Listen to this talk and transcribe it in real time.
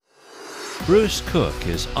Bruce Cook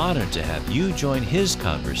is honored to have you join his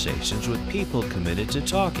conversations with people committed to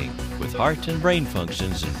talking, with heart and brain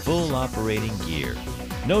functions in full operating gear.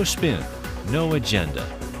 No spin, no agenda,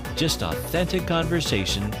 just authentic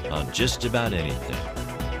conversation on just about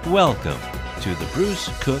anything. Welcome to the Bruce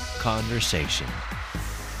Cook Conversation.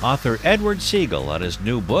 Author Edward Segal on his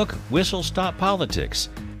new book, Whistle Stop Politics,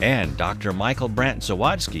 and Dr. Michael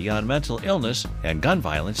Brant-Zawadski on mental illness and gun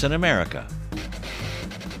violence in America.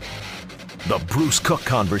 The Bruce Cook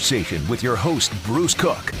Conversation with your host, Bruce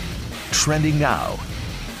Cook. Trending now.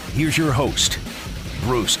 Here's your host,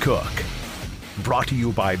 Bruce Cook. Brought to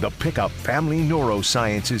you by the Pickup Family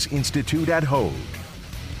Neurosciences Institute at Hoag.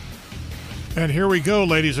 And here we go,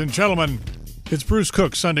 ladies and gentlemen. It's Bruce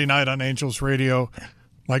Cook, Sunday night on Angels Radio.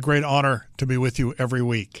 My great honor to be with you every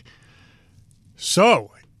week.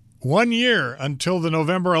 So, 1 year until the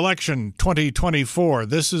November election, 2024.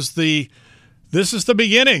 This is the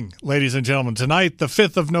beginning, ladies and gentlemen. Tonight, the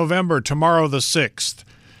 5th of November, tomorrow, the 6th.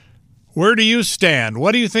 Where do you stand?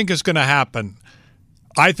 What do you think is going to happen?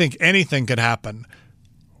 I think anything could happen.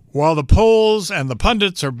 While the polls and the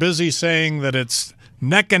pundits are busy saying that it's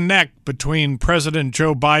neck and neck between President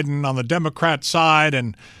Joe Biden on the Democrat side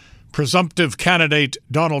and presumptive candidate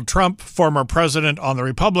Donald Trump, former president, on the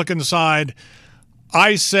Republican side,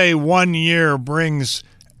 I say 1 year brings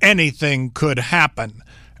anything could happen.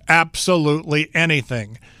 Absolutely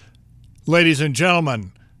anything. Ladies and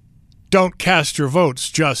gentlemen, don't cast your votes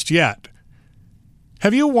just yet.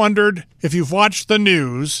 Have you wondered, if you've watched the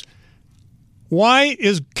news, why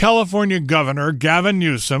is California Governor Gavin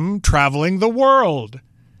Newsom traveling the world?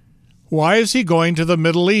 Why is he going to the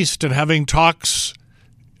Middle East and having talks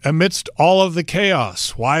amidst all of the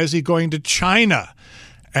chaos? Why is he going to China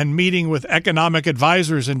and meeting with economic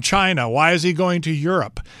advisors in China? Why is he going to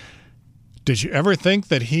Europe? Did you ever think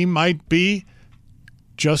that he might be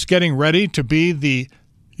just getting ready to be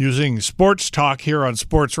using sports talk here on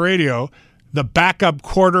sports radio, the backup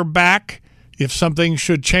quarterback if something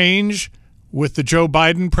should change with the Joe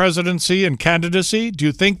Biden presidency and candidacy? Do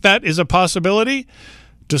you think that is a possibility?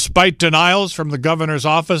 Despite denials from the governor's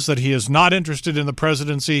office that he is not interested in the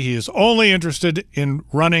presidency, he is only interested in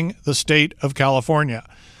running the state of California.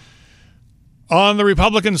 On the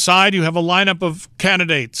Republican side, you have a lineup of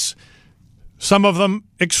candidates, some of them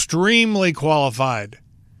extremely qualified.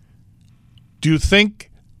 Do you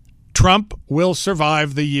think Trump will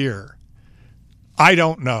survive the year? I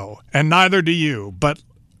don't know, and neither do you, but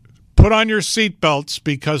put on your seatbelts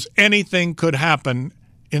because anything could happen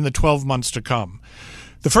in the 12 months to come.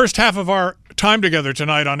 The first half of our time together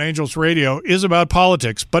tonight on Angels Radio is about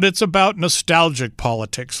politics, but it's about nostalgic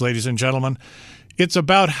politics, ladies and gentlemen. It's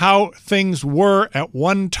about how things were at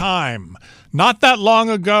one time, not that long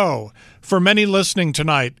ago. For many listening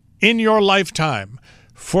tonight, in your lifetime.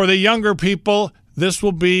 For the younger people, this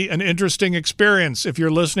will be an interesting experience. If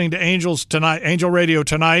you're listening to Angels tonight, Angel Radio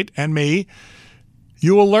tonight, and me,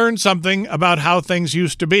 you will learn something about how things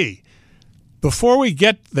used to be. Before we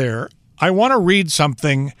get there, I want to read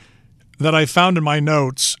something that I found in my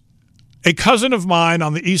notes. A cousin of mine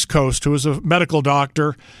on the East Coast, who is a medical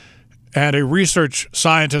doctor and a research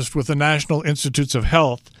scientist with the National Institutes of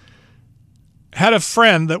Health, had a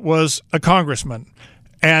friend that was a congressman,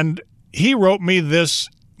 and he wrote me this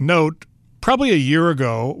note probably a year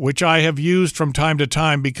ago, which I have used from time to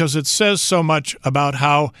time because it says so much about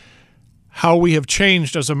how we have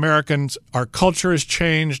changed as Americans. Our culture has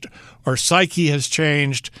changed, our psyche has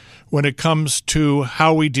changed when it comes to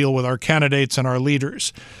how we deal with our candidates and our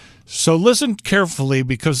leaders. So listen carefully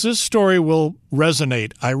because this story will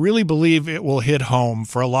resonate. I really believe it will hit home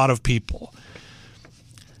for a lot of people.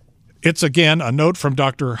 It's, again, a note from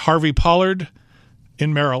Dr. Harvey Pollard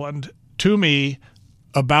in Maryland to me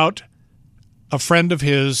about a friend of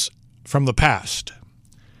his from the past.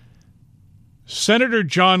 Senator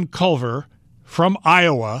John Culver from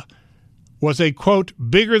Iowa was a, quote,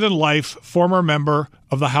 bigger-than-life former member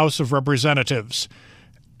of the House of Representatives,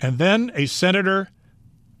 and then a senator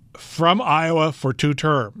from Iowa for 2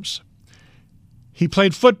 terms. He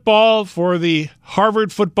played football for the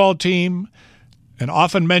Harvard football team and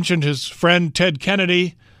often mentioned his friend Ted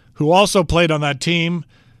Kennedy, who also played on that team,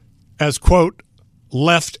 as, quote,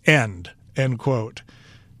 left end, end quote.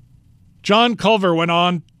 John Culver went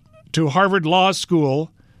on to Harvard Law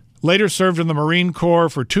School, later served in the Marine Corps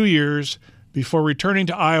for 2 years before returning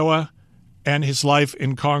to Iowa and his life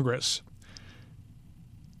in Congress.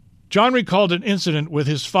 John recalled an incident with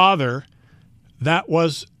his father that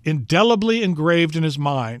was indelibly engraved in his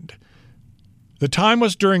mind. The time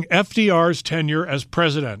was during FDR's tenure as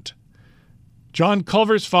president. John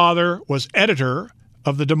Culver's father was editor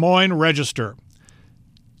of the Des Moines Register,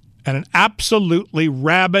 and an absolutely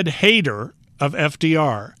rabid hater of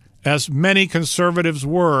FDR, as many conservatives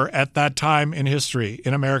were at that time in history,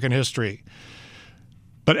 in American history.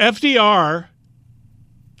 But FDR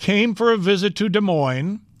came for a visit to Des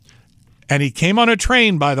Moines, and he came on a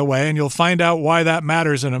train, by the way, and you'll find out why that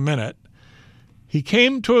matters in a minute. He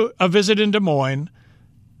came to a visit in Des Moines,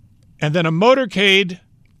 and then a motorcade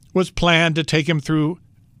was planned to take him through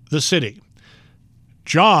the city.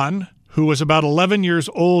 John, who was about 11 years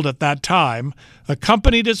old at that time,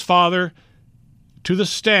 accompanied his father to the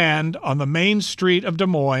stand on the main street of Des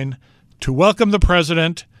Moines to welcome the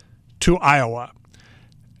president to Iowa.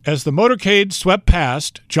 As the motorcade swept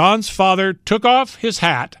past, John's father took off his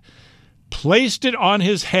hat, placed it on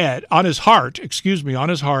his heart.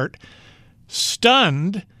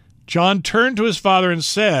 Stunned, John turned to his father and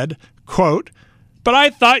said, quote, "But I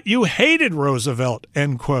thought you hated Roosevelt,"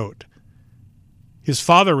 end quote. His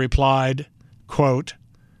father replied, quote,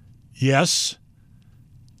 "Yes,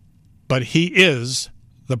 but he is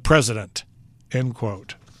the president," end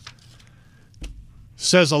quote.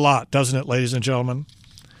 Says a lot, doesn't it, ladies and gentlemen?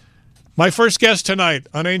 My first guest tonight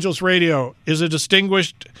on Angels Radio is a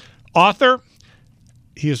distinguished author.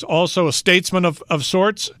 He is also a statesman of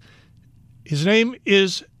sorts. His name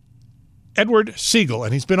is Edward Segal,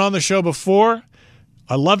 and he's been on the show before.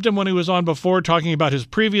 I loved him when he was on before, talking about his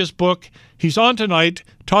previous book. He's on tonight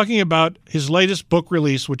talking about his latest book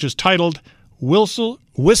release, which is titled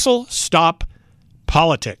Whistle Stop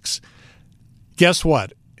Politics. Guess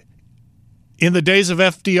what? In the days of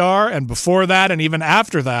FDR and before that and even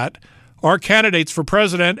after that, our candidates for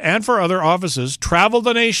president and for other offices traveled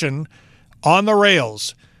the nation on the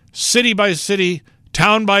rails, city by city,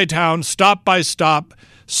 town by town, stop by stop,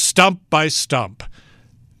 stump by stump.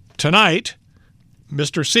 Tonight,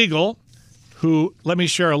 Mr. Segal, who, let me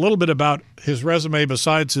share a little bit about his resume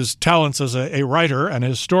besides his talents as a writer and a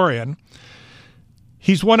historian.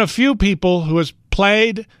 He's one of few people who has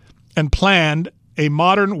played and planned a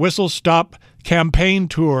modern whistle-stop campaign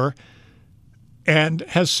tour and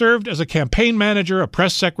has served as a campaign manager, a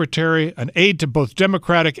press secretary, an aide to both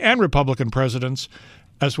Democratic and Republican presidents,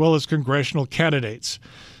 as well as congressional candidates.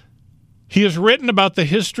 He has written about the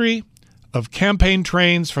history of campaign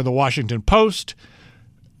trains for the Washington Post,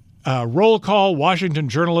 Roll Call, Washington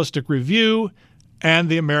Journalistic Review, and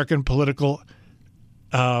the American Political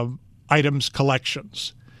Items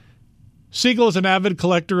Collections. Segal is an avid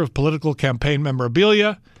collector of political campaign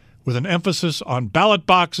memorabilia, with an emphasis on ballot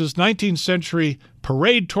boxes, 19th century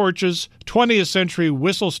parade torches, 20th century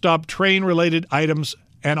whistle-stop train-related items,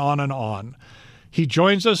 and on and on. He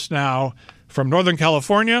joins us now from Northern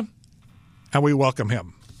California, and we welcome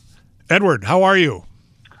him. Edward, how are you?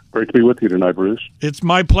 Great to be with you tonight, Bruce. It's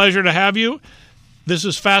my pleasure to have you. This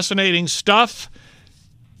is fascinating stuff.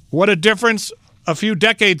 What a difference a few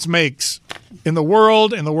decades makes in the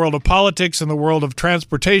world of politics, in the world of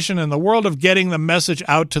transportation, in the world of getting the message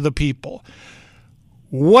out to the people.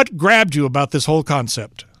 What grabbed you about this whole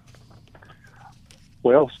concept?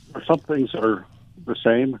 Well, there are some things that are the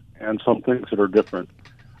same and some things that are different.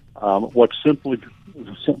 What simply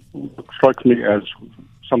strikes me as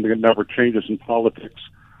something that never changes in politics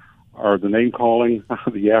are the name-calling,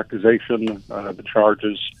 the accusation, the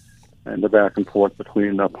charges, and the back and forth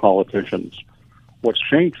between politicians. What's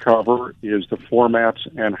changed, however, is the formats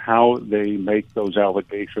and how they make those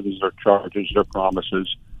allegations, their charges, their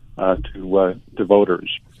promises to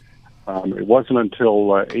voters. It wasn't until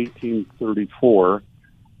 1834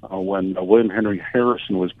 when William Henry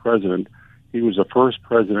Harrison was president. He was the first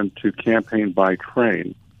president to campaign by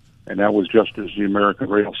train, and that was just as the American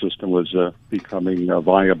rail system was becoming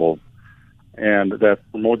viable. And that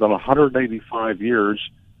for more than 185 years,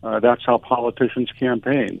 that's how politicians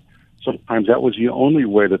campaign. Sometimes that was the only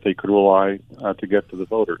way that they could rely to get to the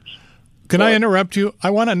voters. Can I interrupt you? I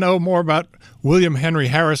want to know more about William Henry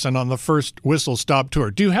Harrison on the first Whistle Stop tour.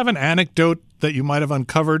 Do you have an anecdote that you might have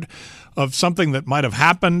uncovered of something that might have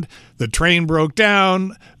happened? The train broke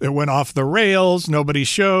down, it went off the rails, nobody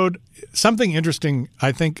showed. Something interesting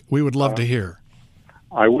I think we would love to hear.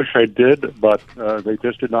 I wish I did, but they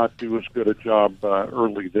just did not do as good a job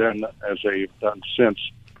early then as they've done since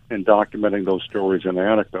in documenting those stories and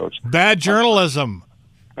anecdotes. Bad journalism.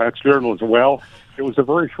 That's journalism. Well, it was a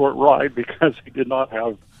very short ride because he did not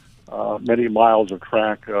have many miles of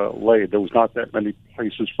track laid. There was not that many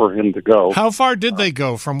places for him to go. How far did they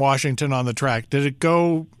go from Washington on the track? Did it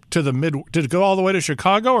go to the Did it go all the way to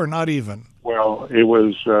Chicago, or not even? Well, it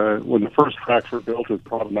was when the first tracks were built. It was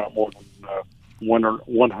probably not more than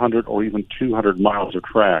 100 or even 200 miles of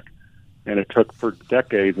track, and it took for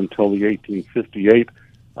decades until the 1858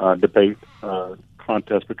 debate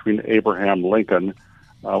contest between Abraham Lincoln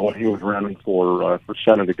when he was running for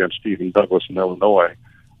Senate against Stephen Douglas in Illinois.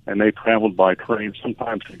 And they traveled by train,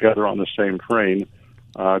 sometimes together on the same train,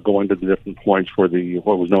 going to the different points for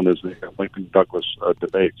what was known as the Lincoln-Douglas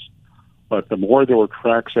debates. But the more there were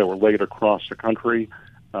tracks that were laid across the country,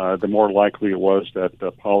 the more likely it was that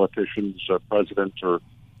politicians, presidents, or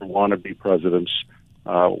wannabe presidents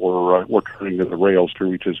were turning to the rails to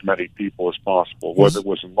reach as many people as possible, whether it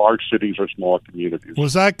was in large cities or small communities.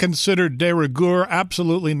 Was that considered de rigueur,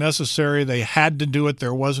 absolutely necessary? They had to do it.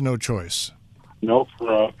 There was no choice. No,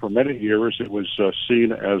 for many years it was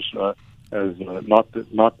seen as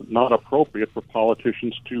not appropriate for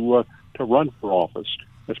politicians to run for office,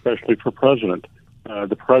 especially for president.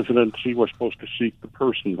 The presidency was supposed to seek the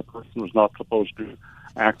person. The person was not supposed to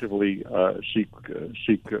actively seek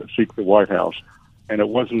the White House. And it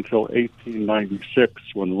wasn't until 1896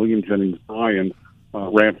 when William Jennings Bryan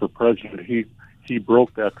ran for president he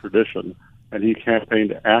broke that tradition, and he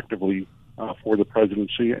campaigned actively for the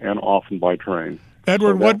presidency, and often by train.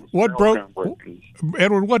 Edward, what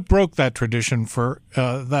broke that tradition for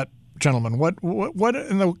that gentleman? What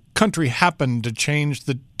in the country happened to change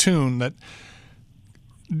the tune that?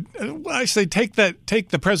 I say take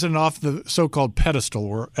the president off the so-called pedestal,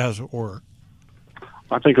 or as it were.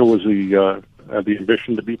 I think it was the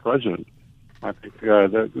ambition to be president. I think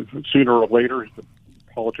that sooner or later, the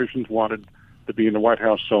politicians wanted to be in the White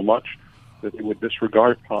House so much that they would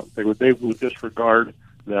disregard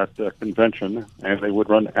that convention, and they would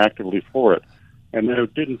run actively for it. And then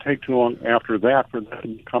it didn't take too long after that for that to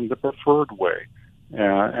become the preferred way,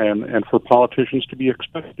 and for politicians to be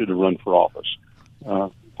expected to run for office.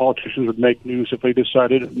 Politicians would make news if they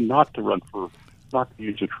decided not to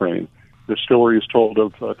use a train. The story is told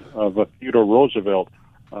of Theodore Roosevelt,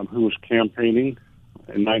 who was campaigning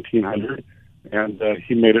in 1900, and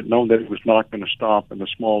he made it known that he was not going to stop in a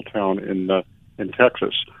small town in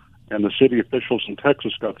Texas. And the city officials in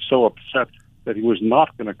Texas got so upset that he was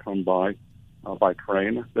not going to come by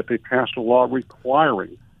train that they passed a law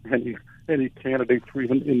requiring any candidates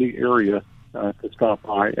even in the area to stop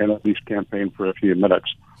by and at least campaign for a few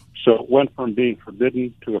minutes. So it went from being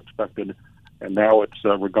forbidden to expected, and now it's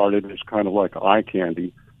regarded as kind of like eye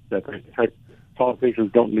candy, that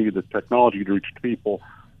politicians don't need the technology to reach people,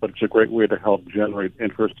 but it's a great way to help generate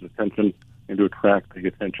interest and attention and to attract the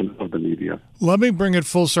attention of the media. Let me bring it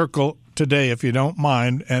full circle today, if you don't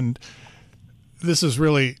mind, and this is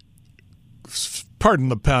really, pardon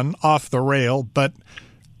the pun, off the rail, but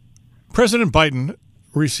President Biden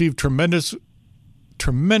received tremendous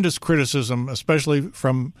criticism, especially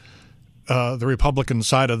from the Republican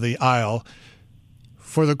side of the aisle,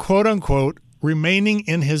 for the quote-unquote remaining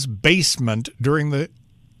in his basement during the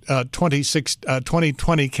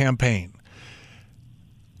 2020 campaign.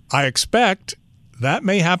 I expect that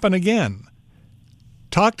may happen again.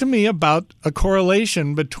 Talk to me about a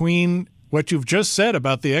correlation between what you've just said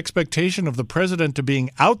about the expectation of the president to being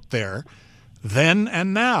out there then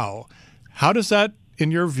and now. How does that,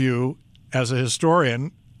 in your view, as a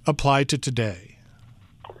historian, apply to today?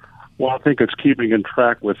 Well, I think it's keeping in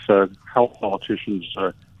track with how politicians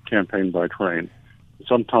campaign by train.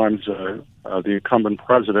 Sometimes the incumbent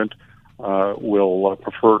president will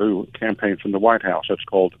prefer to campaign from the White House. That's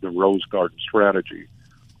called the Rose Garden strategy,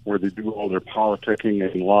 where they do all their politicking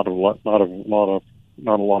and not a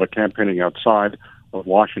lot of campaigning outside of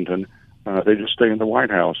Washington. They just stay in the White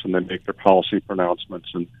House and they make their policy pronouncements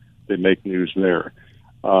and they make news there.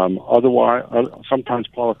 Otherwise, sometimes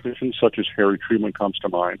politicians, such as Harry Truman comes to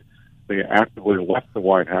mind, they actively left the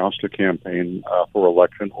White House to campaign for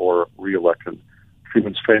election or re-election.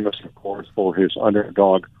 Truman's famous, of course, for his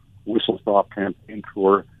underdog whistle-stop campaign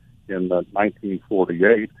tour in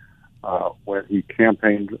 1948, when he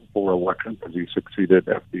campaigned for election because he succeeded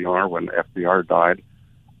FDR when FDR died.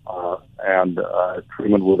 And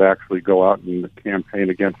Truman would actually go out and campaign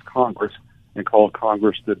against Congress and call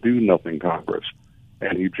Congress the do-nothing Congress.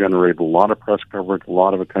 And he generated a lot of press coverage, a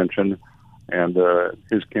lot of attention, and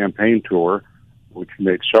his campaign tour, which he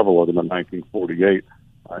made several of them in 1948,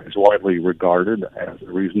 is widely regarded as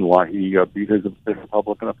the reason why he beat his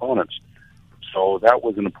Republican opponents. So that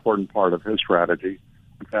was an important part of his strategy.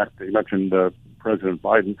 In fact, you mentioned President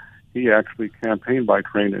Biden. He actually campaigned by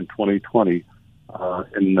train in 2020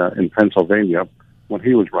 in Pennsylvania when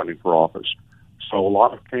he was running for office. So a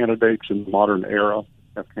lot of candidates in the modern era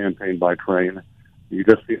have campaigned by train. You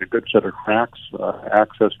just need a good set of tracks,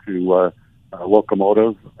 access to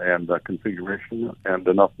locomotive and configuration, and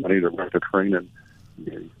enough money to rent a train. And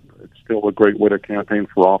it's still a great way to campaign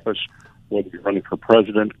for office, whether you're running for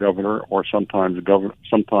president, governor, or sometimes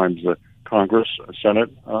Congress, Senate,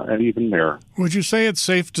 and even mayor. Would you say it's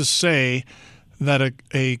safe to say that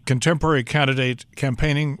a contemporary candidate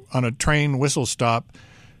campaigning on a train whistle stop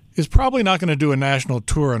is probably not going to do a national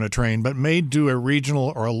tour on a train, but may do a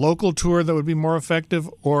regional or a local tour that would be more effective,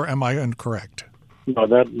 or am I incorrect? No,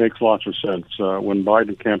 that makes lots of sense. When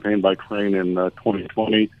Biden campaigned by train in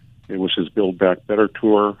 2020, it was his Build Back Better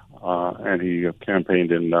tour, and he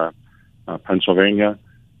campaigned in Pennsylvania.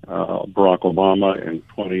 Barack Obama in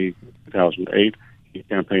 2008, he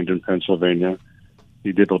campaigned in Pennsylvania.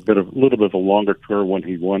 He did a little bit of a longer tour when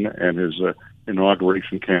he won, and his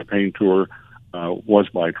inauguration campaign tour was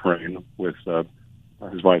by train with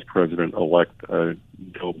his vice president-elect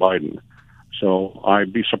Joe Biden. So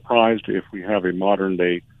I'd be surprised if we have a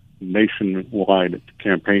modern-day nationwide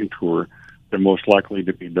campaign tour. They're most likely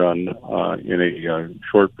to be done in a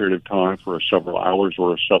short period of time for several hours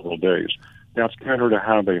or several days. That's better to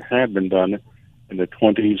how they had been done in the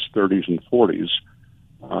 20s, 30s, and 40s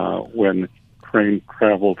when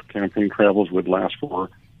campaign travels would last for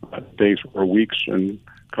days or weeks and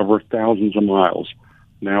cover thousands of miles.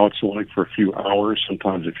 Now it's only for a few hours,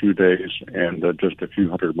 sometimes a few days, and just a few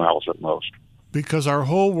hundred miles at most. Because our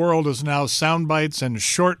whole world is now sound bites and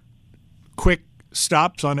short, quick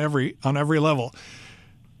stops on every level.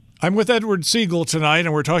 I'm with Edward Segal tonight,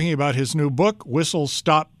 and we're talking about his new book, Whistle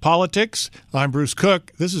Stop Politics. I'm Bruce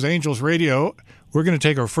Cook. This is Angels Radio. We're going to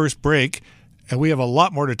take our first break, and we have a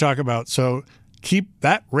lot more to talk about, so keep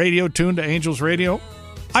that radio tuned to Angels Radio.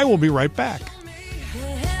 I will be right back.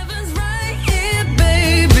 Heaven's right here,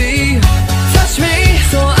 baby. Touch me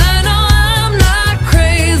so I know I'm not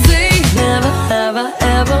crazy. Never have I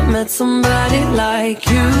ever met somebody like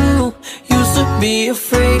you. Used to be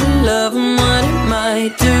afraid of love and what it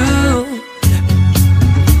might do.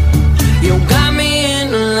 You got me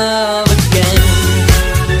in love again.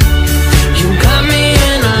 You got me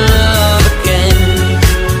in love again.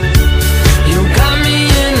 You got me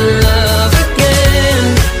in love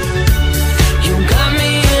again. You got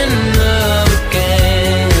me in love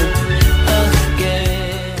again.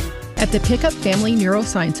 At the Pickup Family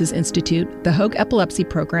Neurosciences Institute, the Hoag Epilepsy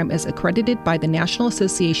Program is accredited by the National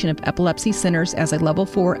Association of Epilepsy Centers as a Level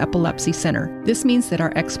 4 epilepsy center. This means that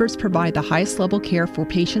our experts provide the highest level care for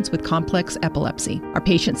patients with complex epilepsy. Our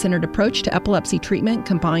patient-centered approach to epilepsy treatment,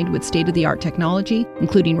 combined with state-of-the-art technology,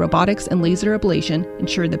 including robotics and laser ablation,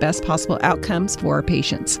 ensure the best possible outcomes for our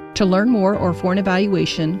patients. To learn more or for an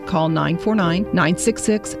evaluation, call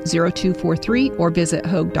 949-966-0243 or visit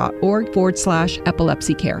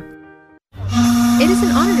hoag.org/epilepsy care. It is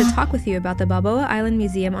an honor to talk with you about the Balboa Island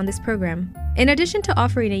Museum on this program. In addition to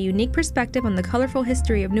offering a unique perspective on the colorful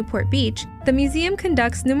history of Newport Beach, the museum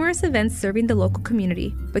conducts numerous events serving the local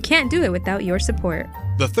community, but can't do it without your support.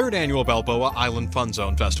 The third annual Balboa Island Fun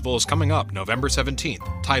Zone Festival is coming up November 17th,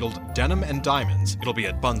 titled Denim and Diamonds. It'll be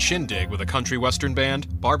at Bun Shindig with a country western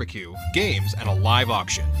band, barbecue, games, and a live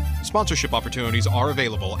auction. Sponsorship opportunities are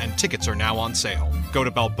available and tickets are now on sale. Go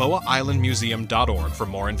to balboaislandmuseum.org for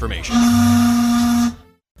more information.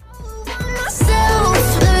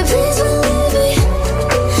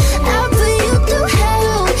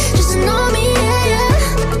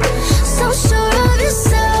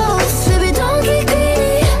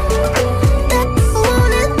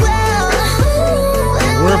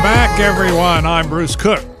 Back, everyone. I'm Bruce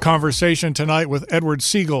Cook. Conversation tonight with Edward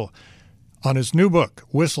Segal on his new book,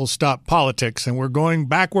 Whistle Stop Politics. And we're going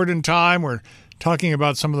backward in time. We're talking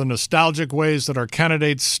about some of the nostalgic ways that our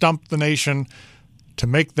candidates stumped the nation to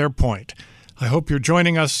make their point. I hope you're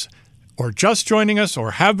joining us, or just joining us,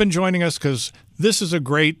 or have been joining us, because this is a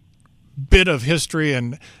great bit of history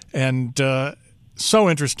and so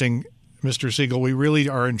interesting, Mr. Segal. We really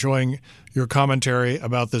are enjoying your commentary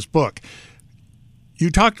about this book. You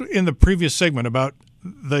talked in the previous segment about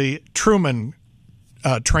the Truman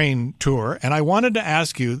train tour, and I wanted to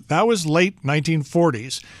ask you, that was late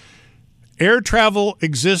 1940s. Air travel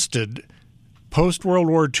existed post-World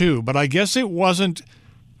War II, but I guess it wasn't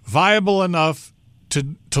viable enough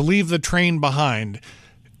to leave the train behind.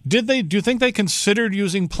 Do you think they considered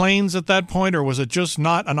using planes at that point, or was it just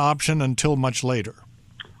not an option until much later?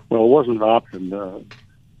 Well, it wasn't an option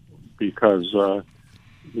because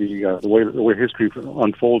the way history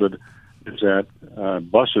unfolded is that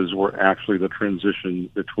buses were actually the transition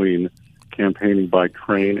between campaigning by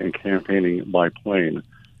train and campaigning by plane.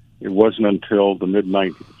 It wasn't until the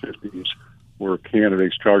mid-1950s where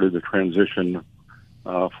candidates started the transition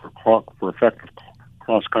for effective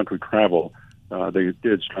cross-country travel. They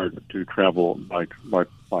did start to travel by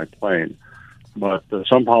plane. But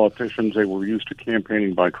some politicians, they were used to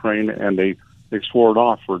campaigning by train, and they swore it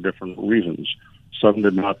off for different reasons. Some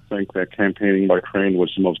did not think that campaigning by train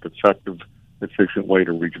was the most effective, efficient way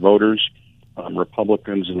to reach voters.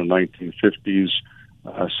 Republicans in the 1950s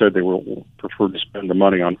said they preferred to spend the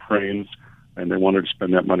money on trains, and they wanted to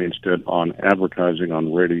spend that money instead on advertising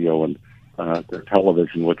on radio and their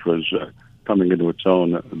television, which was coming into its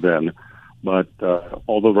own then. But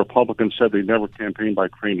although Republicans said they never campaigned by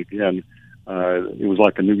train again, it was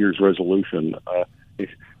like a New Year's resolution.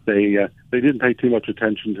 They didn't pay too much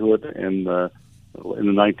attention to it, and in the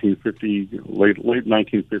late 1950s,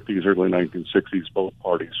 early 1960s, both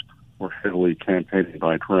parties were heavily campaigning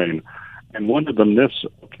by train. And one of the myths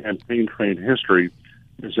of campaign train history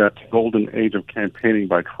is that the golden age of campaigning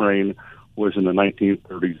by train was in the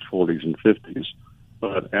 1930s, 40s, and 50s.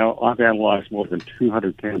 But I've analyzed more than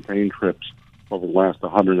 200 campaign trips over the last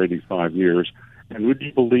 185 years, and would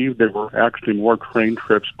you believe there were actually more train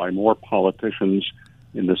trips by more politicians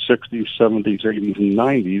in the 60s, 70s, 80s, and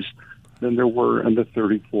 90s than there were in the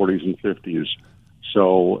 30s, 40s, and 50s.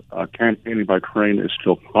 So campaigning by train is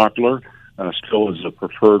still popular, still is a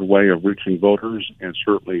preferred way of reaching voters, and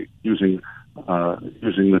certainly using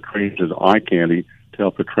the trains as eye candy to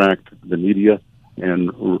help attract the media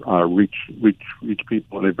and reach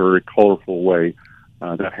people in a very colorful way.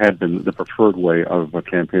 That had been the preferred way of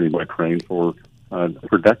campaigning by train for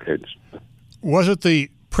decades. Was it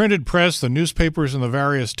the printed press, the newspapers in the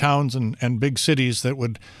various towns and big cities that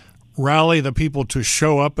would rally the people to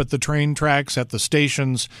show up at the train tracks, at the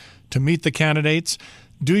stations, to meet the candidates?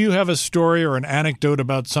 Do you have a story or an anecdote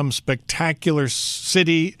about some spectacular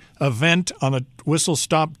city event on a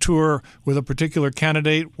whistle-stop tour with a particular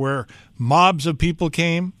candidate where mobs of people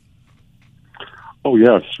came? Oh,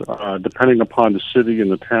 yes. Depending upon the city and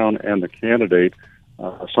the town and the candidate,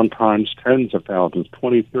 sometimes tens of thousands,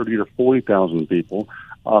 20, 30, or 40,000 people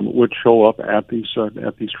would show up at these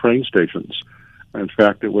train stations. In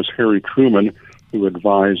fact, it was Harry Truman who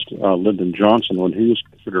advised Lyndon Johnson when he was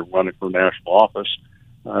considered running for national office.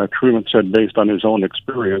 Truman said, based on his own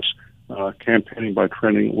experience, campaigning by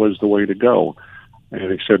train was the way to go.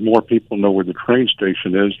 And he said more people know where the train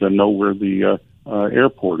station is than know where the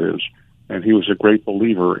airport is. And he was a great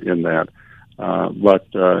believer in that. But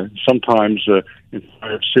sometimes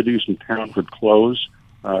entire cities and towns would close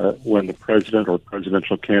when the president or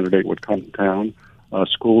presidential candidate would come to town.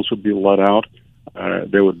 Schools would be let out.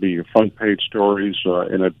 There would be front-page stories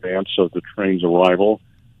in advance of the train's arrival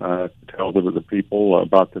to tell the people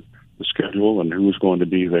about the schedule and who was going to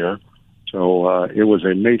be there. So it was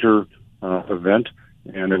a major event,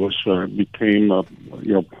 and it was became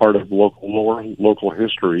part of local lore, local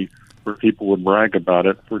history, where people would brag about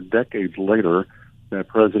it for decades later that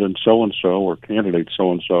President so-and-so or candidate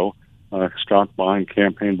so-and-so stopped by and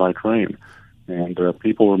campaigned by train. And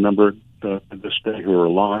people remember it to this day who are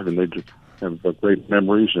alive, and they just have great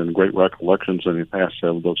memories and great recollections, and they pass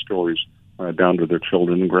those stories down to their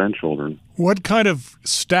children and grandchildren. What kind of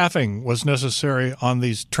staffing was necessary on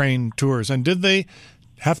these train tours, and did they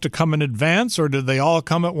have to come in advance, or did they all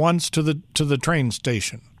come at once to the train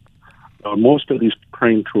station? Most of these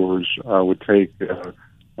train tours would take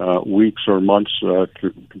weeks or months to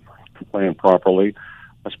plan properly,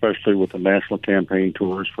 especially with the national campaign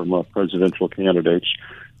tours from presidential candidates.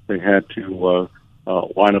 They had to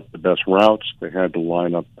line up the best routes. They had to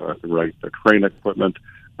line up the right train equipment.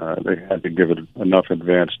 They had to give it enough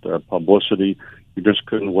advanced publicity. You just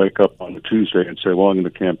couldn't wake up on a Tuesday and say, well, I'm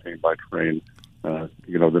going to campaign by train,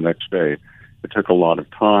 the next day. It took a lot of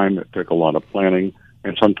time. It took a lot of planning.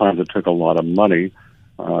 And sometimes it took a lot of money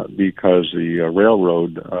because the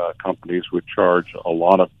railroad companies would charge a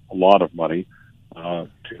lot of money to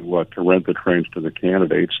rent the trains to the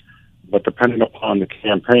candidates. But depending upon the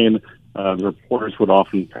campaign, the reporters would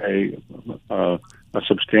often pay a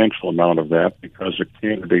substantial amount of that because the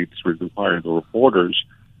candidates required the reporters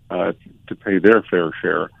to pay their fair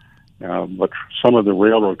share. But some of the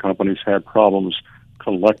railroad companies had problems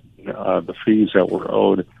collecting the fees that were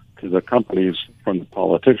owed to the companies from the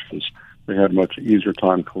politicians. They had much easier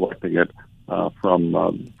time collecting it from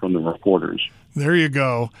the reporters. There you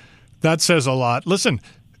go. That says a lot. Listen,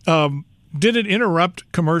 did it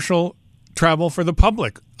interrupt commercial travel for the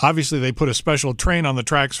public? Obviously, they put a special train on the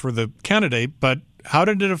tracks for the candidate, but how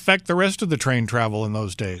did it affect the rest of the train travel in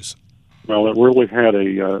those days? Well, it really had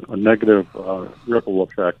a negative ripple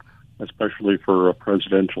effect, especially for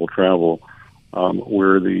presidential travel,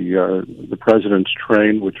 where the president's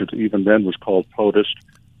train, which even then was called POTUS,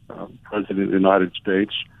 President of the United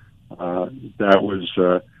States, that was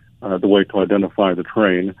the way to identify the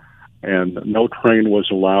train, and no train was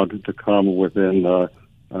allowed to come within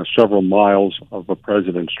several miles of a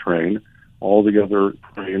president's train. All the other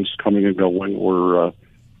trains coming and going were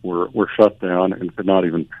shut down and could not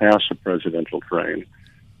even pass a presidential train.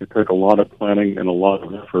 It took a lot of planning and a lot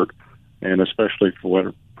of effort, and especially for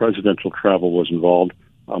when presidential travel was involved,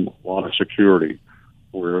 a lot of security,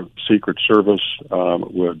 where Secret Service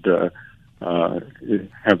would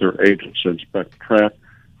have their agents inspect track.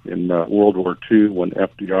 In World War II, when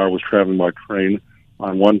FDR was traveling by train,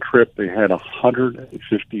 on one trip they had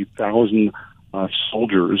 150,000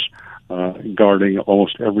 soldiers guarding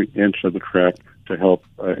almost every inch of the track to help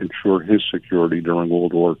ensure his security during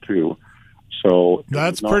World War II. So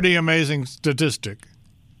that's pretty amazing statistic.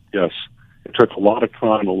 Yes. It took a lot of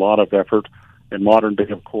time, a lot of effort. In modern day,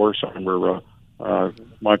 of course, I remember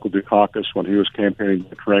Michael Dukakis, when he was campaigning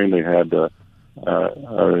the train, they had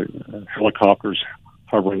helicopters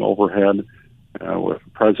hovering overhead with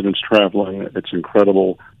presidents traveling. It's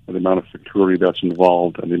incredible the amount of security that's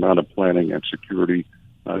involved and the amount of planning and security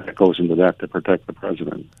that goes into that to protect the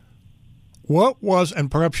president. What was,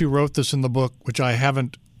 and perhaps you wrote this in the book, which I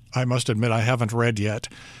must admit I haven't read yet,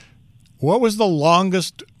 what was the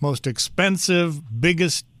longest, most expensive,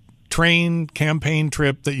 biggest train campaign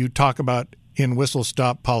trip that you talk about in Whistle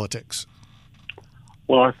Stop Politics?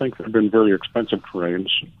 Well, I think there have been very expensive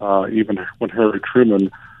trains. Even when Harry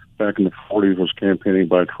Truman, back in the 40s, was campaigning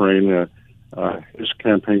by train, his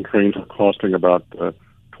campaign trains were costing about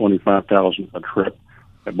 $25,000 a trip.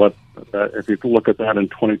 But if you look at that in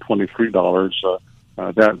 2023 dollars,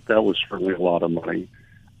 that was certainly a lot of money.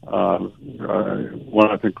 When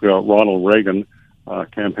I think Ronald Reagan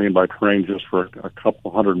campaigned by train just for a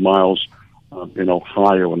couple hundred miles in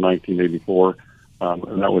Ohio in 1984,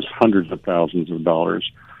 and that was hundreds of thousands of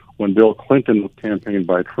dollars. When Bill Clinton campaigned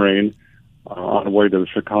by train on the way to the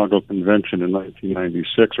Chicago Convention in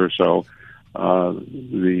 1996 or so,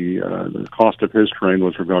 the cost of his train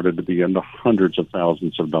was regarded to be in the hundreds of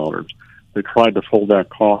thousands of dollars. They tried to fold that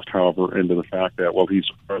cost, however, into the fact that, well, he's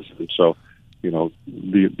the president, so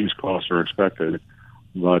these costs are expected.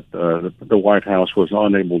 But the White House was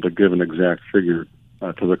unable to give an exact figure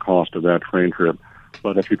to the cost of that train trip.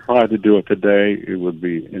 But if you tried to do it today, it would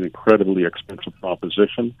be an incredibly expensive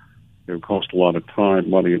proposition. It would cost a lot of time,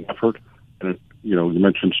 money, and effort. And you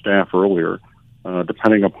mentioned staff earlier.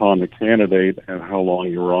 Depending upon the candidate and how long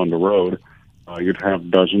you were on the road, you'd have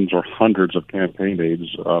dozens or hundreds of campaign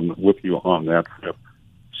aides with you on that trip.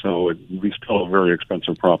 So it would be still a very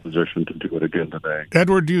expensive proposition to do it again today.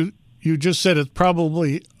 Edward, you just said it's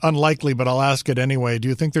probably unlikely, but I'll ask it anyway. Do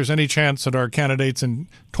you think there's any chance that our candidates in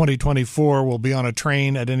 2024 will be on a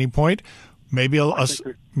train at any point? Maybe,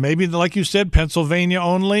 maybe like you said, Pennsylvania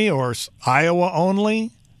only or Iowa only?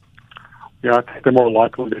 Yeah, I think they're more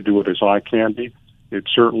likely to do it as eye candy. It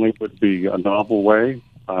certainly would be a novel way.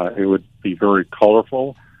 It would be very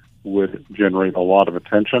colorful, would generate a lot of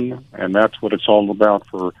attention, and that's what it's all about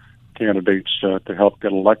for candidates to help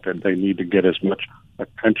get elected. They need to get as much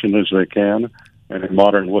attention as they can, and a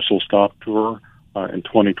modern whistle-stop tour in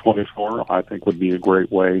 2024, I think, would be a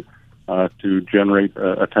great way to generate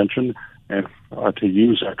attention and to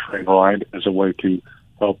use that train ride as a way to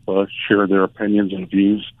help share their opinions and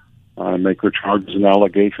views, make their charges and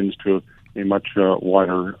allegations to a much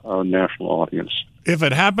wider national audience. If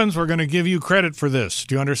it happens, we're going to give you credit for this.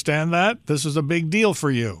 Do you understand that? This is a big deal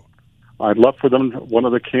for you. I'd love for one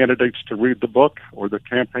of the candidates to read the book, or the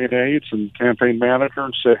campaign aides and campaign manager,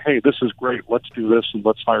 and say, hey, this is great, let's do this, and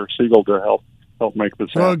let's hire Segal to help make this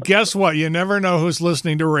happen. Well, guess what? You never know who's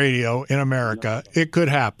listening to radio in America. It could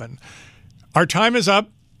happen. Our time is up.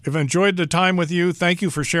 I've enjoyed the time with you. Thank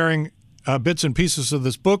you for sharing bits and pieces of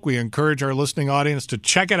this book. We encourage our listening audience to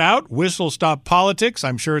check it out, Whistle Stop Politics.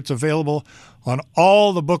 I'm sure it's available on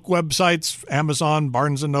all the book websites, Amazon,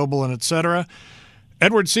 Barnes & Noble, and etc.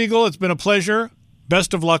 Edward Segal, it's been a pleasure.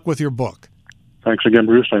 Best of luck with your book. Thanks again,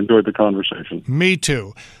 Bruce. I enjoyed the conversation. Me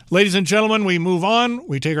too. Ladies and gentlemen, we move on.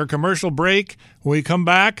 We take our commercial break. When we come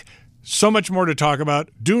back, so much more to talk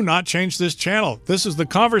about. Do not change this channel. This is The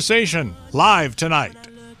Conversation, live tonight.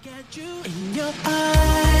 In your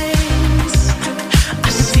eyes, I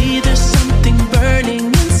see there's something burning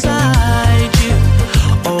inside you.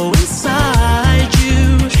 Oh, inside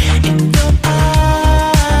you. In your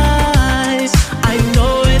eyes, I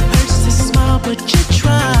know it hurts to smile, but you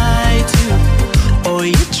try to. Oh,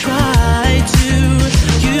 you try to.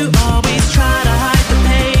 You always try to hide the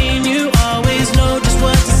pain. You always know just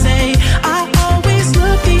what to say. I always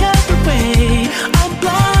look the other way. I'm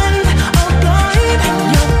blind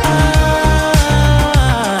in your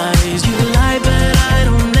eyes. You lie, but I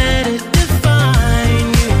don't let it.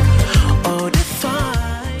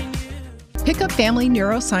 Family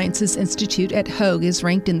Neurosciences Institute at Hoag is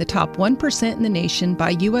ranked in the top 1% in the nation by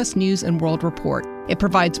U.S. News and World Report. It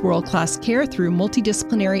provides world-class care through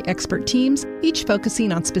multidisciplinary expert teams, each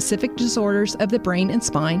focusing on specific disorders of the brain and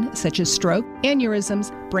spine, such as stroke,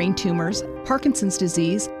 aneurysms, brain tumors, Parkinson's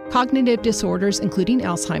disease, cognitive disorders including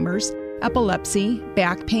Alzheimer's, epilepsy,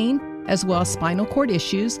 back pain, as well as spinal cord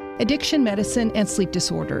issues, addiction medicine, and sleep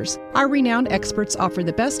disorders. Our renowned experts offer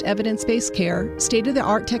the best evidence-based care,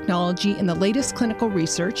 state-of-the-art technology, and the latest clinical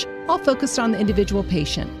research, all focused on the individual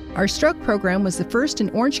patient. Our stroke program was the first in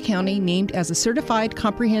Orange County named as a certified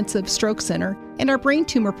comprehensive stroke center, and our brain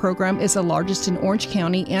tumor program is the largest in Orange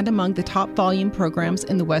County and among the top volume programs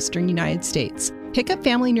in the Western United States. Pick up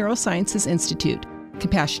Family Neurosciences Institute.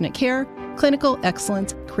 Compassionate care, clinical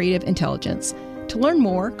excellence, creative intelligence. To learn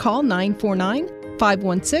more, call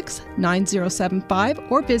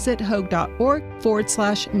 949-516-9075 or visit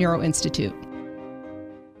hoag.org/neuroinstitute.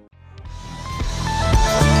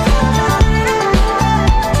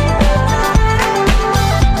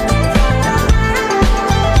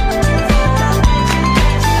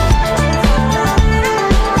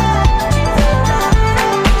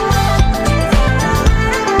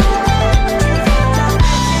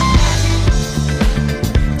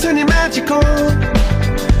 Turn your magic on.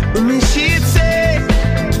 With me, she'd say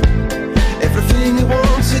everything you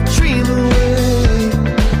want to dream away.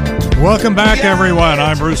 Welcome back, everyone.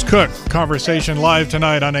 I'm Bruce Cook. Conversation live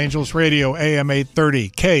tonight on Angels Radio, AM 830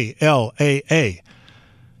 KLAA.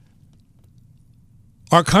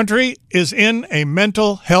 Our country is in a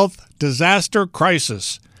mental health disaster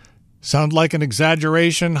crisis. Sound like an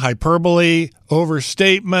exaggeration, hyperbole,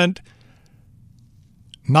 overstatement?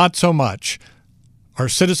 Not so much. Our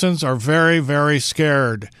citizens are very, very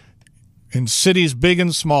scared. In cities big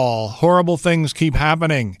and small, horrible things keep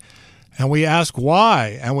happening. And we ask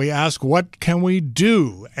why, and we ask what can we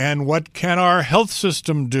do, and what can our health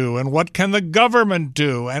system do, and what can the government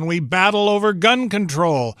do, and we battle over gun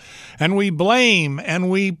control, and we blame, and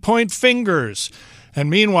we point fingers. And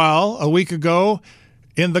meanwhile, a week ago,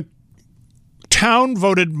 in the town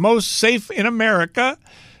voted most safe in America,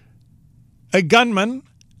 a gunman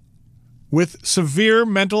with severe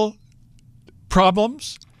mental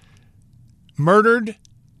problems murdered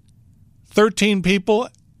 13 people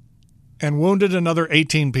and wounded another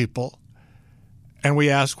 18 people. And we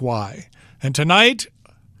ask why. And tonight,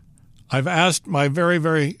 I've asked my very,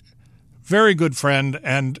 very, very good friend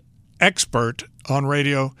and expert on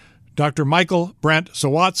radio, Dr. Michael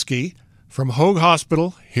Brant-Zawadski from Hoag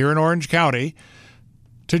Hospital here in Orange County,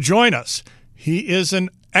 to join us. He is an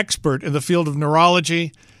expert in the field of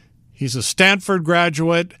neurology. He's a Stanford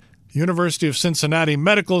graduate, University of Cincinnati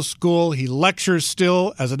Medical School. He lectures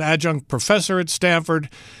still as an adjunct professor at Stanford.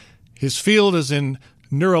 His field is in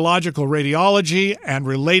neurological radiology and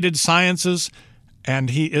related sciences, and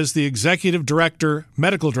he is the executive director,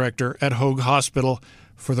 medical director at Hoag Hospital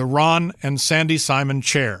for the Ron and Sandy Simon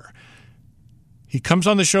Chair. He comes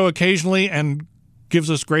on the show occasionally and gives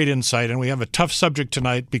us great insight, and we have a tough subject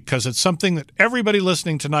tonight because it's something that everybody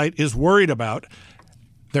listening tonight is worried about.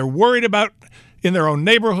 They're worried about in their own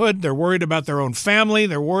neighborhood. They're worried about their own family.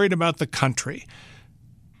 They're worried about the country.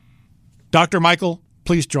 Dr. Michael,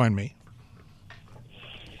 please join me.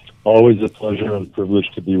 Always a pleasure and privilege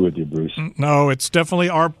to be with you, Bruce. No, it's definitely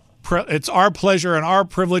our pleasure and our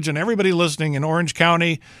privilege, and everybody listening in Orange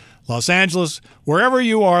County, Los Angeles, wherever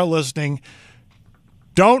you are listening,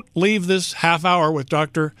 don't leave this half hour with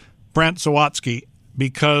Dr. Brant-Zawadski,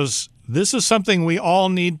 because this is something we all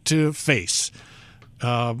need to face.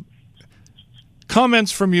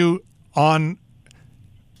 Comments from you on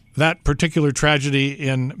that particular tragedy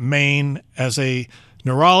in Maine as a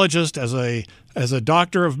neurologist, as a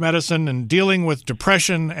doctor of medicine and dealing with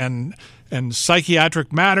depression and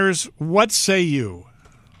psychiatric matters. What say you?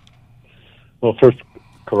 Well, first,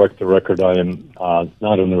 correct the record. I am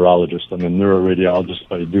not a neurologist. I'm a neuroradiologist,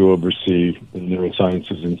 but I do oversee the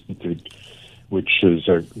Neurosciences Institute, which is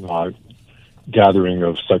a gathering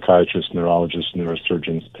of psychiatrists, neurologists,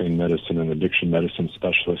 neurosurgeons, pain medicine, and addiction medicine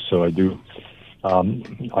specialists. So I do.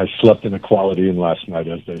 I slept in equality in last night,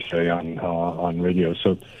 as they say on radio.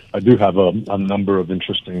 So I do have a number of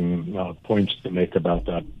interesting points to make about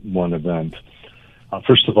that one event.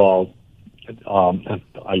 First of all,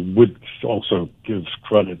 I would also give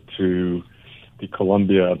credit to the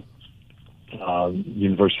Columbia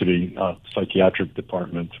University Psychiatric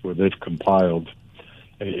Department, where they've compiled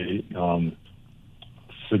a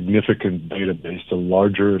significant database, the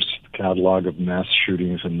largest catalog of mass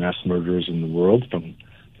shootings and mass murders in the world from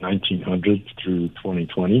 1900 through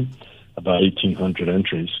 2020, about 1,800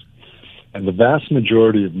 entries. And the vast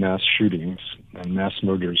majority of mass shootings and mass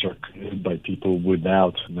murders are committed by people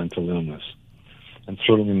without mental illness, and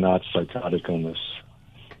certainly not psychotic illness.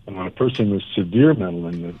 And when a person with severe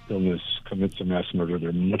mental illness commits a mass murder,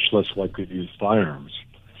 they're much less likely to use firearms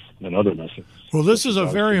than other methods. Well, this is a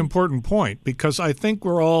very important point, because I think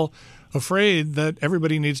we're all afraid that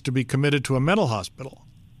everybody needs to be committed to a mental hospital.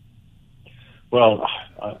 Well,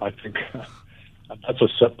 I think that's a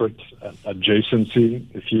separate adjacency,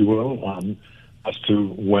 if you will, as to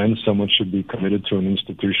when someone should be committed to an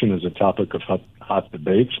institution is a topic of hot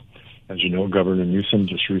debate. As you know, Governor Newsom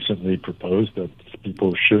just recently proposed that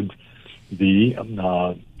people should be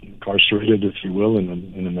incarcerated, if you will, in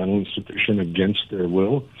a mental institution against their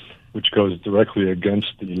will, which goes directly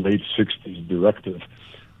against the late 60s directive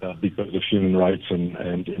because of human rights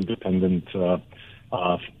and independent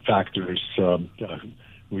factors.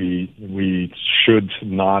 We should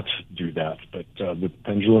not do that. But the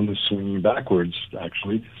pendulum is swinging backwards,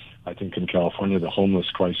 actually. I think in California, the homeless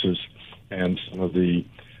crisis and some of the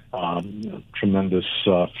tremendous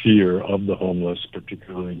fear of the homeless,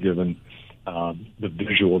 particularly given the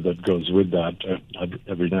visual that goes with that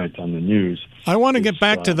every night on the news. I want to get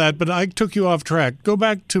back to that, but I took you off track. Go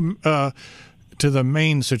back to the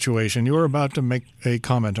Maine situation. You were about to make a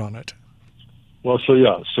comment on it. Well,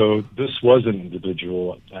 so this was an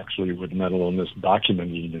individual actually with mental illness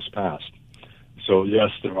documented in his past. So yes,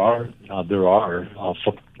 there are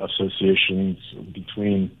associations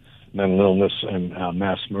between mental illness and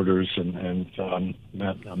mass murders and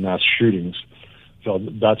mass shootings. So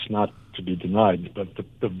that's not to be denied. But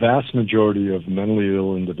the vast majority of mentally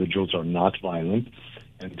ill individuals are not violent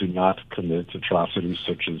and do not commit atrocities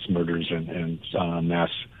such as murders and mass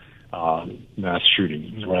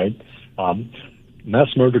shootings, right?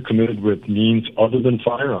 Mass murder committed with means other than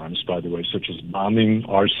firearms, by the way, such as bombing,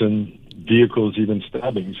 arson, vehicles, even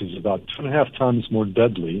stabbings, is about 2.5 times more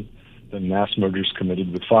deadly than mass murders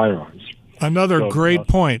committed with firearms. Another great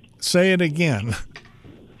point. Say it again.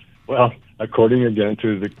 Well, according again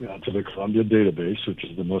to the Columbia database, which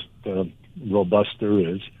is the most robust there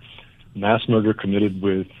is, mass murder committed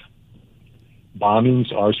with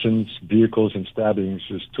bombings, arsons, vehicles, and stabbings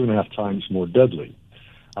is 2.5 times more deadly.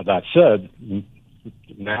 That said,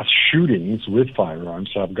 mass shootings with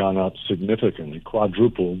firearms have gone up significantly,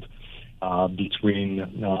 quadrupled between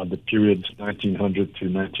the period 1900 to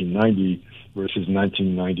 1990 versus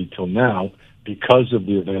 1990 till now, because of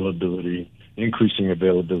the increasing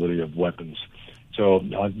availability of weapons. So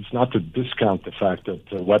it's not to discount the fact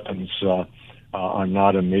that weapons are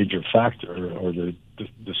not a major factor, or the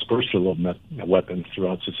dispersal of weapons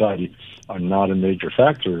throughout society are not a major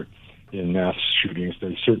factor in mass shootings.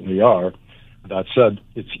 They certainly are. That said,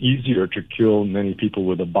 it's easier to kill many people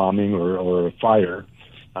with a bombing or a fire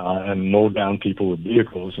and mow down people with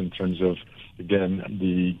vehicles in terms of, again,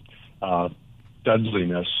 the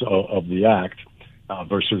deadliness of the act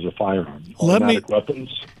versus a firearm. Automatic weapons.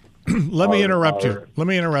 Let me interrupt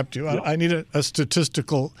you. Yeah. I need a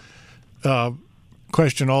statistical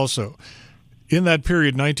question also. In that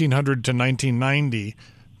period, 1900 to 1990,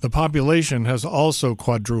 the population has also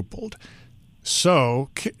quadrupled. So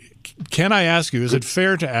can I ask you, is it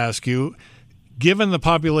fair to ask you, given the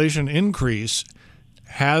population increase,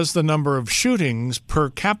 has the number of shootings per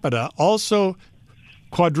capita also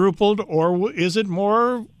quadrupled, or is it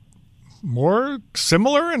more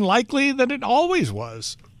similar and likely than it always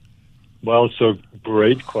was? Well, so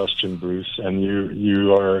great question, Bruce, and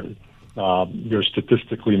you're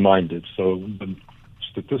statistically minded. So the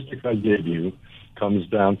statistic I gave you comes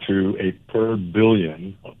down to a per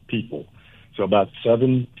billion of people. So about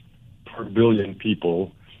 7 per billion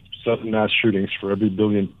people, 7 mass shootings for every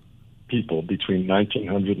billion people between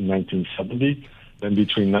 1900 and 1970. Then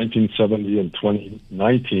between 1970 and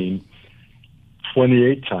 2019,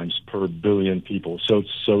 28 times per billion people. So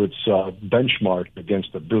it's benchmarked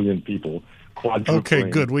against 1 billion people, quadrupling. Okay,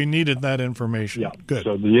 good. We needed that information. Yeah. Good.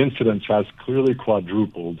 So the incidence has clearly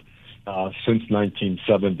quadrupled since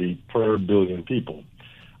 1970 per billion people.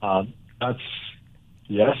 That's,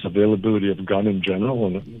 yes, availability of guns in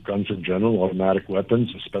general, automatic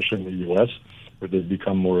weapons, especially in the U.S., where they've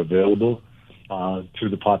become more available to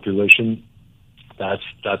the population. That's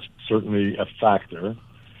certainly a factor.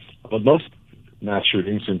 But most mass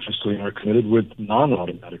shootings, interestingly, are committed with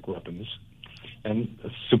non-automatic weapons. And a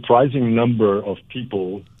surprising number of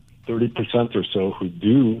people, 30% or so, who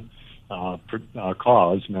do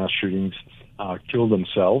cause mass shootings kill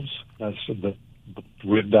themselves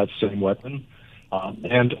with that same weapon,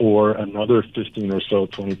 and or another 15 or so,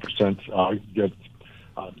 20% get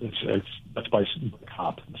that's by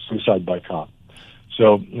cop, suicide by cop.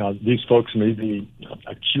 So these folks may be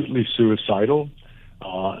acutely suicidal,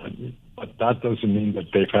 but that doesn't mean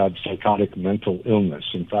that they've had psychotic mental illness.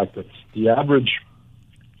 In fact, the average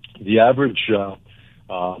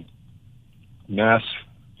mass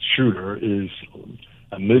shooter is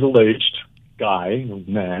a middle-aged guy,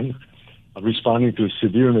 man, responding to a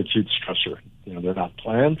severe and acute stressor. They're not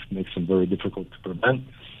planned, makes them very difficult to prevent.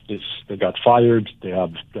 They got fired. They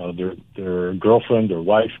have their girlfriend or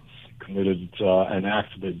wife committed an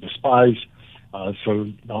act they despise.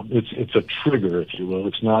 So it's a trigger, if you will.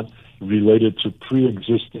 It's not related to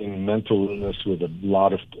pre-existing mental illness with a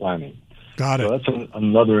lot of planning. Got it. So that's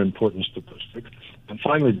another important statistic. And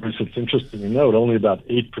finally, Bruce, it's interesting to note only about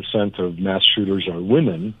 8% of mass shooters are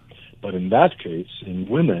women, but in that case, in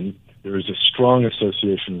women, there is a strong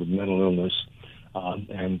association with mental illness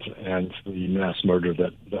and the mass murder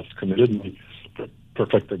that's committed. And the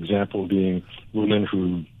perfect example being women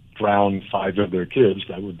who drown 5 of their kids,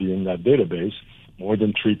 that would be in that database. More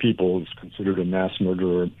than 3 people is considered a mass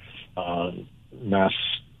murder or mass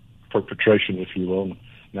perpetration, if you will,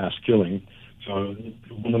 mass killing. So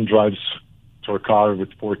a woman drives her car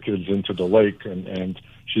with 4 kids into the lake, and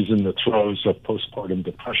she's in the throes of postpartum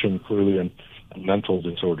depression, clearly a mental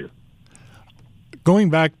disorder. Going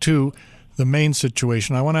back to the main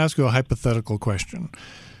situation, I want to ask you a hypothetical question.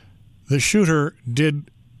 The shooter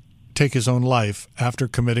did take his own life after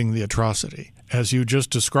committing the atrocity, as you just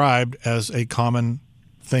described as a common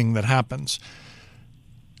thing that happens.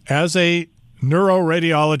 As a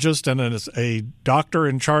neuroradiologist and as a doctor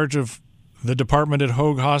in charge of the department at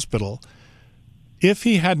Hoag Hospital, if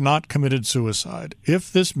he had not committed suicide,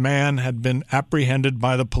 if this man had been apprehended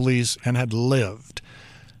by the police and had lived,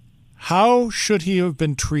 how should he have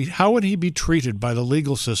been treated? How would he be treated by the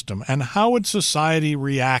legal system? And how would society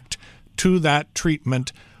react to that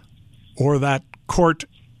treatment or that court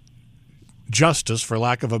justice, for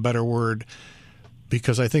lack of a better word?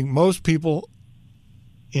 Because I think most people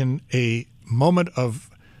in a moment of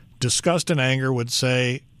disgust and anger would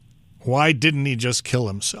say, why didn't he just kill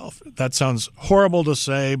himself? That sounds horrible to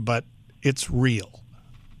say, but it's real.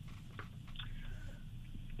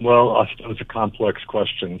 Well, it's a complex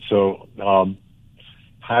question. So,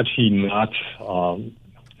 had he not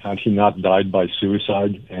died by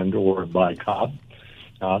suicide and or by cop,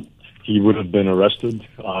 he would have been arrested.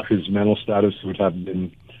 His mental status would have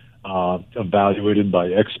been evaluated by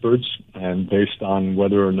experts, and based on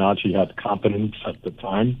whether or not he had competence at the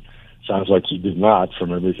time. Sounds like he did not,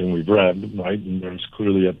 from everything we've read, right? And there's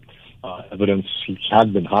clearly evidence he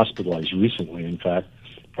had been hospitalized recently, in fact,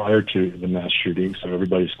 prior to the mass shooting. So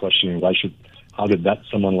everybody's questioning how did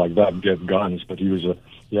someone like that get guns? But he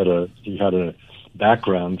had a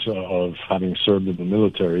background of having served in the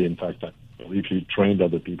military. In fact, I believe he trained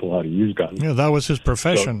other people how to use guns. Yeah, that was his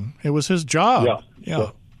profession. It was his job. Yeah.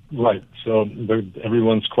 So, right. So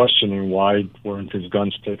everyone's questioning why weren't his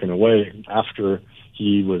guns taken away after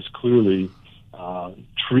he was clearly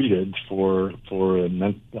treated for a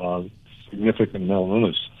significant mental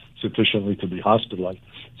illness, sufficiently to be hospitalized.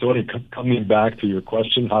 So coming back to your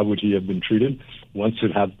question, how would he have been treated? Once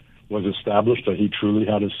it was established that he truly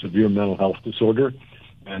had a severe mental health disorder,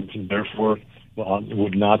 and therefore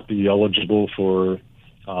would not be eligible for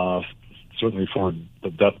certainly for the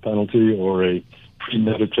death penalty or a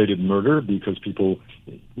premeditated murder, because people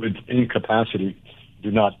with incapacity do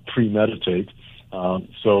not premeditate.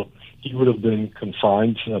 So he would have been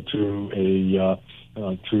confined he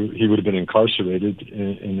would have been incarcerated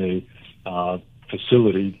in a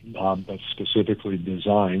facility that's specifically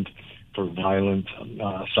designed for violent,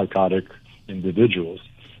 psychotic individuals.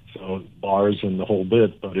 So bars and the whole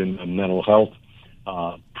bit, but in a mental health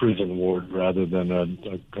prison ward rather than a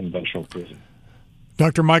conventional prison.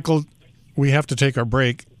 Dr. Michael, we have to take our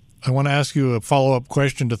break. I want to ask you a follow-up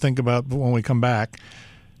question to think about when we come back.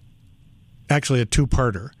 Actually, a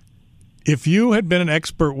two-parter. If you had been an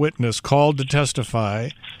expert witness called to testify,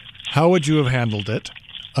 how would you have handled it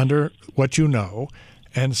under what you know?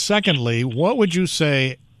 And secondly, what would you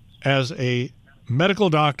say as a medical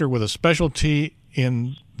doctor with a specialty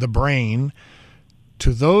in the brain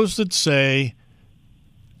to those that say,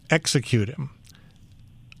 execute him?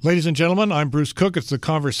 Ladies and gentlemen, I'm Bruce Cook. It's The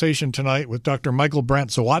Conversation tonight with Dr. Michael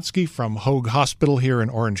Brant-Zawadski from Hoag Hospital here in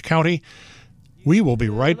Orange County. We will be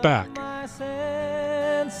right back.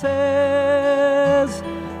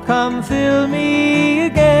 Come fill me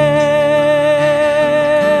again.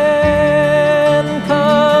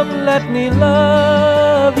 Come, let me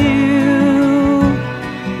love you.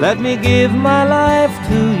 Let me give my life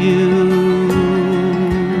to you.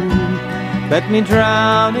 Let me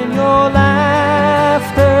drown in your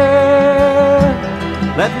laughter.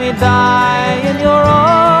 Let me die in your arms.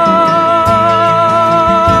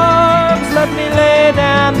 Let me lay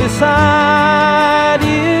down beside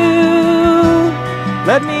you.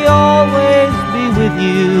 Let me always be with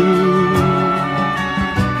you.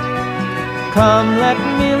 Come, let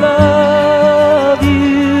me love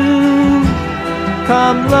you.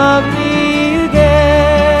 Come, love me again.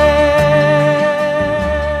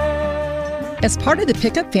 As part of the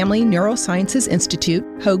Pickup Family Neurosciences Institute,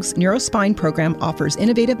 Hoag's Neurospine program offers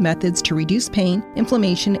innovative methods to reduce pain,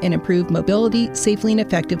 inflammation, and improve mobility safely and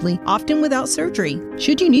effectively, often without surgery.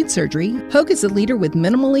 Should you need surgery, Hoag is a leader with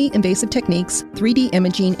minimally invasive techniques, 3D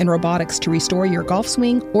imaging, and robotics to restore your golf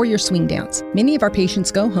swing or your swing dance. Many of our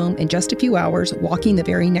patients go home in just a few hours, walking the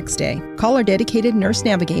very next day. Call our dedicated nurse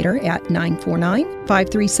navigator at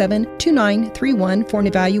 949-537-2931 for an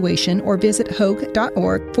evaluation or visit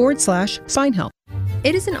hoag.org/spine help.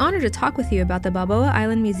 It is an honor to talk with you about the Balboa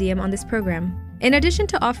Island Museum on this program. In addition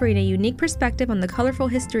to offering a unique perspective on the colorful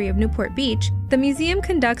history of Newport Beach, the museum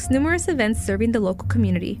conducts numerous events serving the local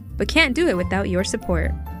community, but can't do it without your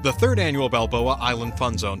support. The third annual Balboa Island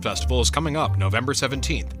Fun Zone Festival is coming up November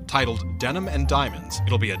 17th, titled Denim and Diamonds.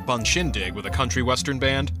 It'll be at Bun Shindig with a country western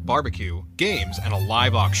band, barbecue, games, and a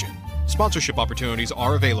live auction. Sponsorship opportunities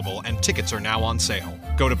are available and tickets are now on sale.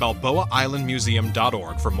 Go to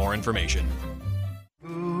balboaislandmuseum.org for more information.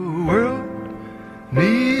 The world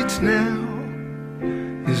needs now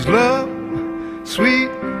is love,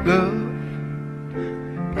 sweet love.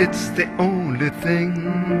 It's the only thing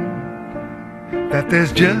that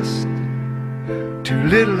there's just too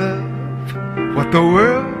little of. What the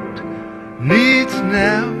world needs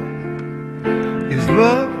now is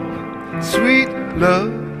love, sweet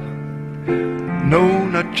love. No,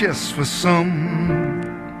 not just for some,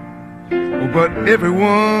 but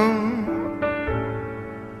everyone.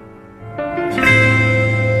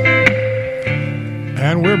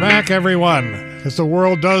 And we're back, everyone, as the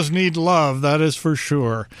world does need love, that is for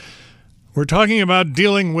sure. We're talking about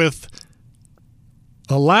dealing with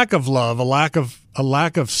a lack of love, a lack of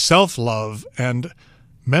self-love, and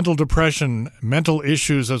mental depression, mental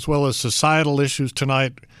issues, as well as societal issues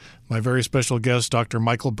tonight. My very special guest, Dr.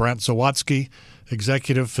 Michael Brant-Zawadski,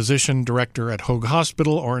 Executive Physician Director at Hoag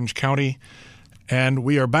Hospital, Orange County. And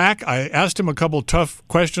we are back. I asked him a couple tough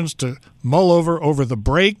questions to mull over the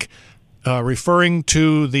break, referring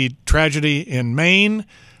to the tragedy in Maine.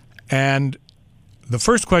 And the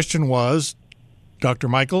first question was, Dr.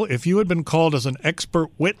 Michael, if you had been called as an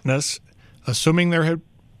expert witness, assuming there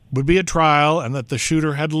would be a trial and that the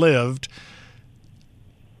shooter had lived,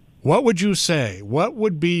 what would you say? What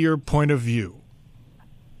would be your point of view?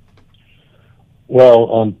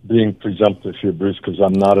 Well, I'm being presumptive here, Bruce, because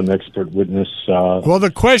I'm not an expert witness. Well,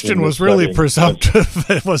 the question was really presumptive.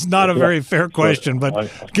 It was not a very fair question,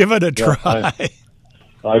 but give it a try.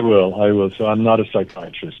 I will. So I'm not a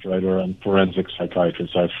psychiatrist, right, or a forensic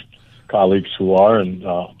psychiatrist. I have colleagues who are, and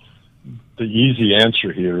the easy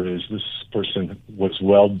answer here is this person was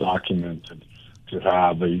well documented to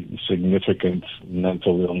have a significant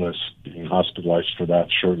mental illness, being hospitalized for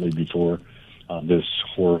that shortly before this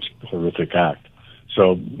horrific act.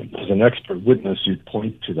 So as an expert witness, you'd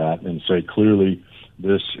point to that and say, clearly,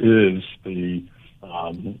 this is the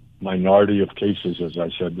minority of cases. As I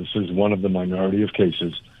said, this is one of the minority of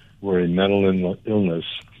cases where a mental illness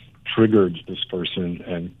triggered this person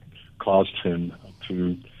and caused him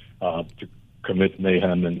to commit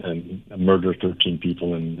mayhem and murder 13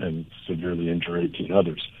 people and severely injure 18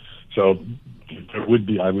 others. So there would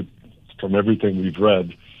be, from everything we've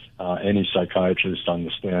read, any psychiatrist on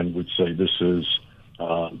the stand would say this is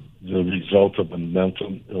the result of a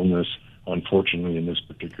mental illness, unfortunately, in this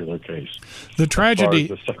particular case. The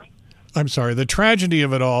tragedy, the tragedy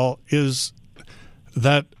of it all is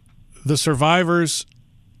that the survivors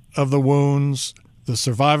of the wounds, the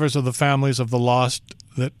survivors of the families of the lost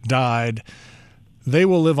that died, they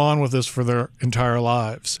will live on with this for their entire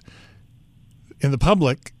lives. In the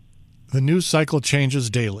public, the news cycle changes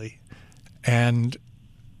daily. And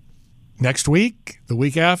next week, the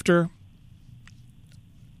week after,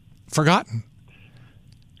 forgotten.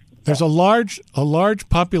 There's a large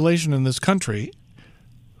population in this country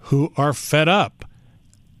who are fed up.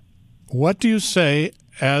 What do you say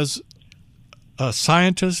as a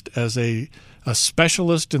scientist, as a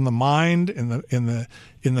specialist in the mind, in the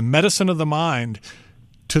medicine of the mind,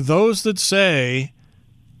 to those that say,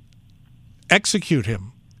 execute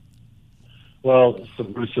him? Well, so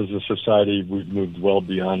Bruce, as a society, we've moved well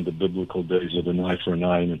beyond the biblical days of an eye for an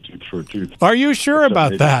eye and a tooth for a tooth. Are you sure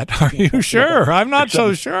about that? Are you sure? I'm not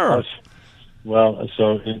so sure. Well,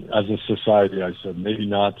 so as a society, I said maybe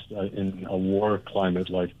not in a war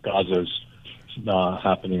climate like Gaza's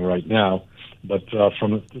happening right now. But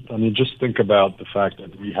just think about the fact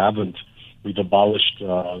that we've abolished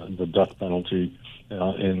the death penalty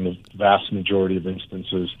in the vast majority of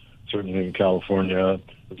instances. Certainly in California,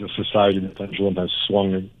 as a society, the pendulum has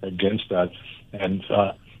swung against that, and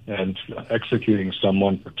executing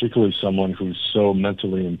someone, particularly someone who's so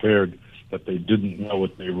mentally impaired that they didn't know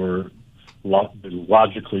what they were,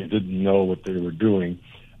 logically didn't know what they were doing.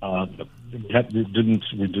 We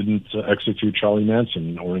didn't execute Charlie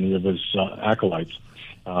Manson or any of his acolytes.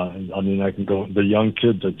 I can go the young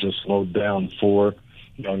kid that just slowed down 4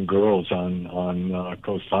 young girls on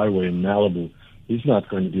Coast Highway in Malibu. He's not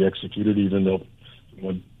going to be executed, even though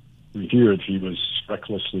when we hear it, he was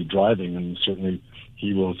recklessly driving, and certainly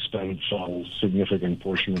he will spend a significant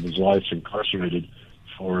portion of his life incarcerated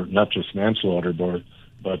for not just manslaughter, but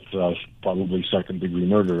probably second-degree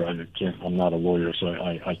murder. I'm not a lawyer, so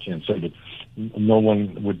I can't say, but no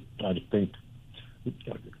one would, I think,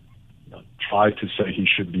 try to say he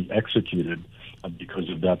should be executed because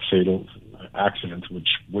of that fatal accident, which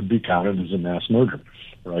would be counted as a mass murder,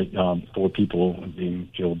 right? 4 people being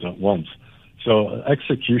killed at once. So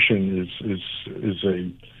execution is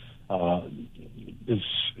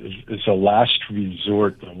a last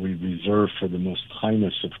resort that we reserve for the most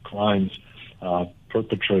heinous of crimes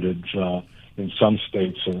perpetrated in some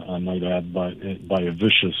states, I might add, by a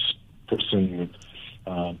vicious person with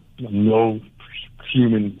no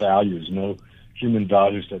human values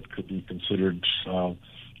that could be considered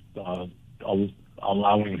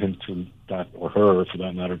allowing him to, that or her for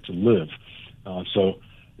that matter, to live. So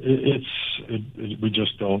we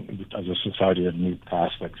just don't, as a society, have moved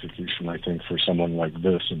past execution, I think, for someone like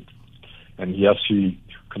this. And yes, he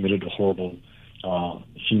committed a horrible,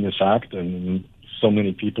 heinous act, and so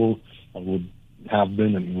many people would have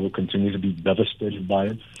been and will continue to be devastated by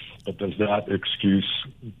it. But does that excuse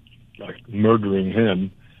murdering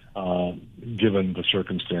him, given the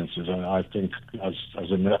circumstances? I think as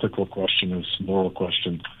an ethical question, as a moral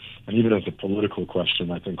question, and even as a political question,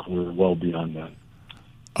 I think we're well beyond that.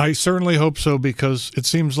 I certainly hope so, because it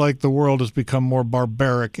seems like the world has become more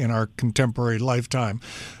barbaric in our contemporary lifetime.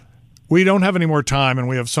 We don't have any more time, and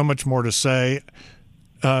we have so much more to say.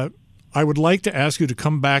 I would like to ask you to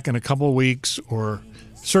come back in a couple of weeks, or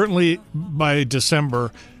certainly by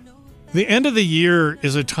December. The end of the year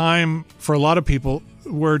is a time for a lot of people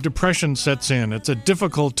where depression sets in. It's a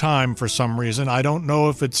difficult time for some reason. I don't know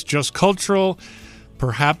if it's just cultural.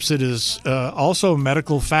 Perhaps it is also a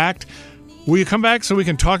medical fact. Will you come back so we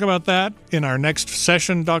can talk about that in our next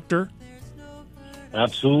session, Doctor?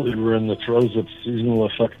 Absolutely. We're in the throes of seasonal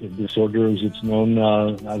affective disorder, as it's known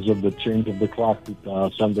as of the change of the clock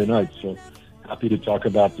Sunday night. So happy to talk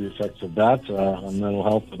about the effects of that on mental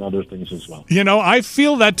health and other things as well. You know, I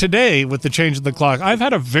feel that today with the change of the clock. I've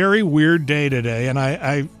had a very weird day today, and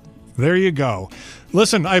I there you go.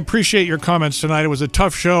 Listen, I appreciate your comments tonight. It was a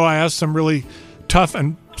tough show. I asked some really tough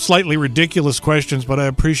and slightly ridiculous questions, but I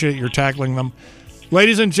appreciate your tackling them.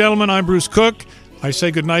 Ladies and gentlemen, I'm Bruce Cook. I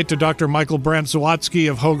say goodnight to Dr. Michael Brant-Zawadski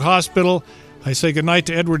of Hoag Hospital. I say goodnight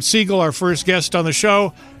to Edward Segal, our first guest on the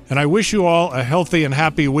show, and I wish you all a healthy and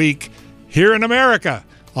happy week here in America.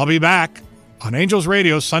 I'll be back on Angels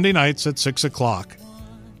Radio Sunday nights at 6 o'clock.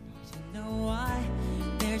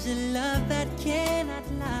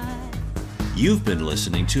 You've been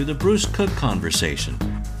listening to The Bruce Cook Conversation.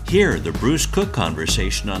 Hear The Bruce Cook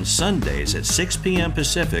Conversation on Sundays at 6 p.m.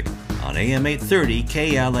 Pacific on AM 830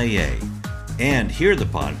 KLAA. And hear the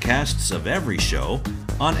podcasts of every show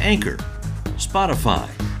on Anchor, Spotify,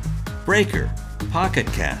 Breaker, Pocket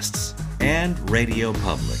Casts, and Radio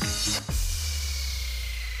Public.